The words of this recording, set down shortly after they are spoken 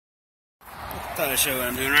thought I'd show you what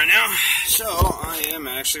I'm doing right now. So, I am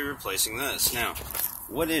actually replacing this. Now,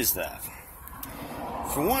 what is that?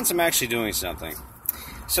 For once, I'm actually doing something.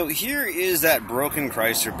 So, here is that broken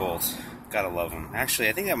Chrysler bolt. Gotta love them. Actually,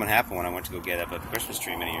 I think that one happened when I went to go get up at the Christmas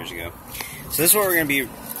tree many years ago. So, this is what we're going to be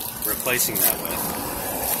replacing that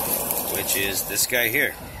with, which is this guy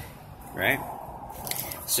here, right?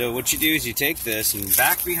 So, what you do is you take this, and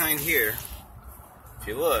back behind here, if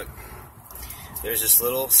you look, there's this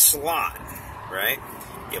little slot, right?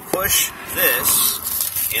 You push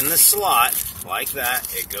this in the slot like that.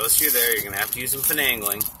 It goes through there. You're going to have to use some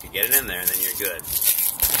finagling to get it in there, and then you're good.